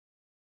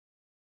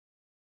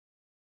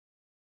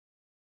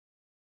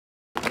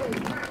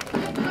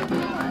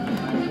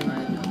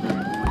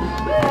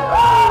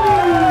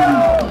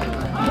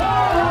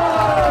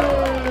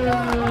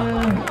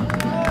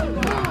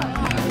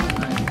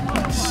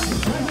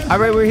All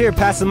right, we're here,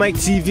 Pass the Mic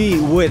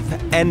TV with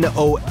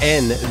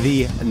N.O.N,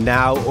 the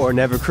Now or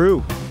Never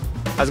crew.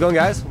 How's it going,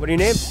 guys? What are your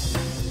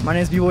names? My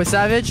name's B-Boy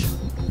Savage.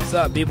 What's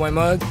up, B-Boy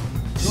Mug?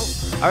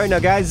 Cool. All right, now,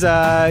 guys,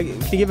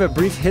 can you give a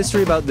brief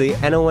history about the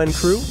N.O.N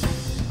crew?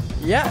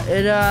 Yeah,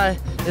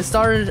 it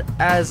started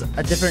as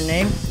a different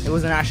name. It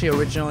wasn't actually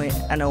originally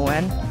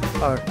N.O.N,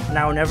 or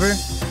Now or Never,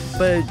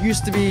 but it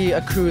used to be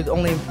a crew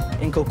only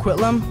in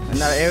Coquitlam, in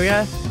that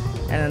area,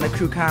 and then the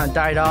crew kind of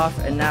died off,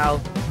 and now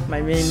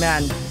my main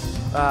man,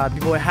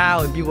 B-Boy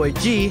Hal and B-Boy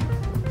G,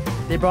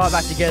 they brought it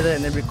back together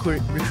and they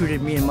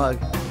recruited me and Mug.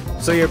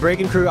 So your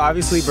breaking crew,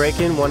 obviously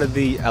breaking, one of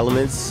the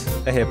elements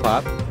of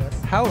hip-hop.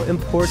 How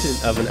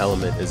important of an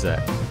element is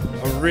that?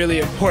 A really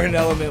important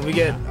element. We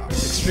get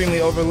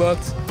extremely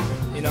overlooked.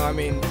 You know, I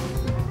mean,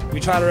 we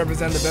try to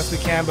represent the best we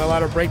can, but a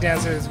lot of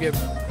breakdancers get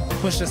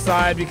pushed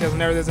aside because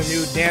whenever there's a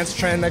new dance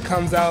trend that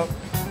comes out,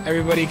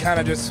 everybody kind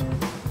of just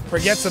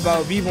forgets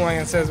about b-boying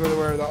and says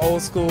we're the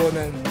old school, and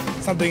then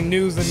something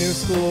new is the new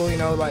school. You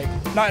know, like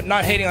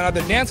not hating on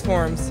other dance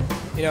forms.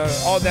 You know,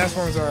 all dance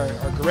forms are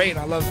great,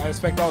 and I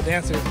respect all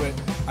dancers, but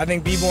I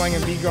think b-boying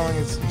and beat-growing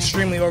is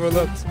extremely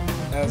overlooked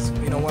as,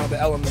 you know, one of the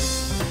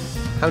elements.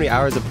 How many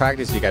hours of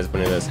practice do you guys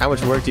put into this? How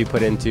much work do you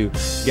put in to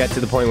get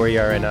to the point where you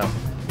are right now?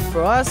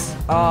 For us,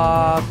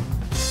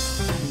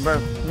 for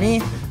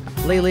me,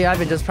 lately I've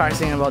been just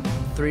practicing about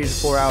 3 to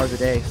 4 hours a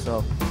day,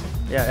 so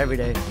yeah, every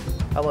day.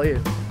 How about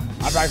you?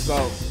 I practice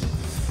about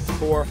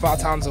 4 or 5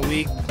 times a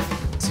week,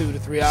 2 to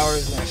 3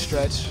 hours, and I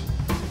stretch.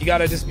 You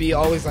gotta just be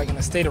always like in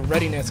a state of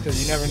readiness,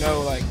 because you never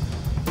know like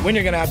when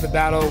you're gonna have to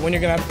battle, when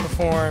you're gonna have to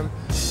perform.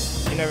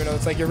 You never know.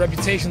 It's like your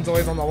reputation's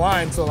always on the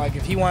line. So like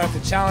if he wanted to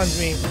challenge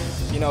me,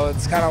 you know,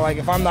 it's kind of like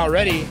if I'm not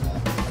ready,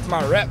 that's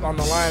my rep on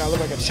the line. I look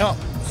like a chump.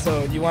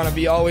 So you want to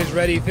be always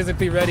ready,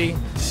 physically ready,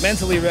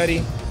 mentally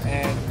ready,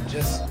 and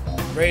just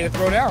ready to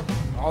throw down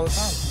all the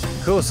time.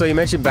 Cool. So you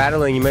mentioned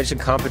battling, you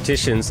mentioned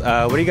competitions.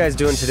 What are you guys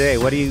doing today?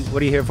 What are you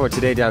here for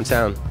today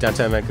downtown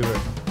Vancouver?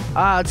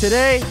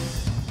 Today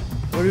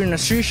we're doing a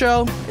street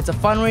show. It's a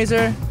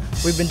fundraiser.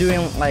 We've been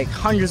doing like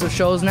hundreds of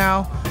shows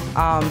now.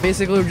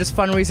 Basically, we're just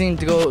fundraising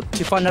to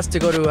fund us to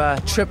go to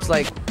trips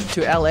like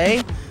to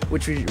LA,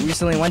 which we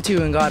recently went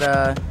to and got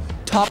a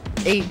top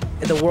 8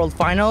 in the world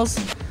finals.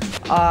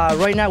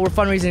 Right now, we're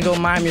fundraising to go to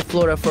Miami,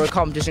 Florida for a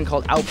competition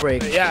called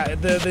Outbreak. Yeah,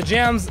 the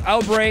Jam's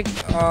Outbreak.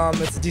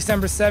 It's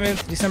December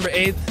 7th, December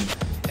 8th,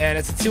 and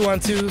it's a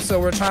 2-on-2. So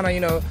we're trying to, you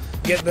know,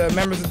 get the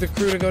members of the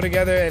crew to go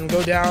together and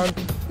go down.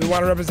 We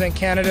want to represent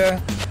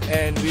Canada,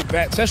 and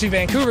especially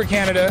Vancouver,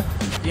 Canada.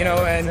 You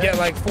know, and get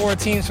like 4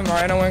 teams from our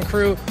N.O.N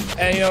crew,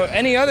 and you know,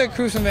 any other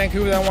crews from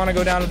Vancouver that want to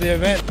go down to the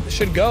event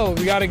should go.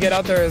 We got to get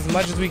out there as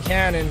much as we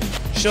can and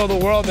show the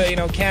world that, you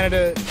know,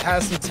 Canada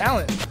has some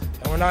talent,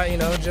 and we're not, you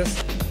know,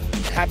 just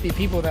happy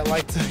people that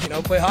like to, you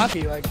know, play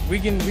hockey. Like we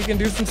can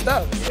do some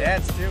stuff.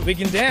 Dance too. We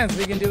can dance.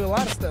 We can do a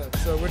lot of stuff.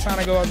 So we're trying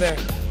to go out there.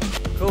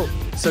 Cool.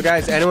 So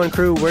guys, N.O.N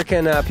crew, where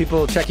can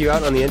people check you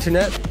out on the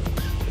internet?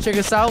 Check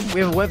us out. We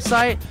have a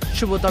website,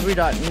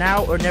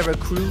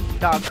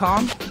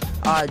 www.nowornevercrew.com.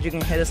 You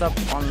can hit us up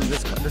on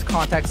this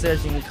contact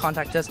us. You can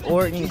contact us,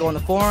 or you can go on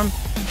the forum,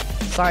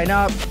 sign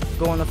up,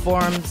 go on the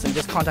forums, and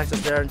just contact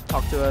us there and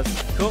talk to us.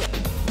 Cool.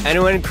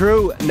 N.O.N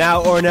crew,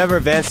 Now or Never,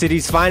 Van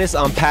City's finest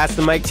on Pass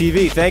the Mic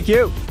TV. Thank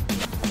you.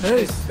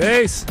 Peace.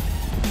 Peace.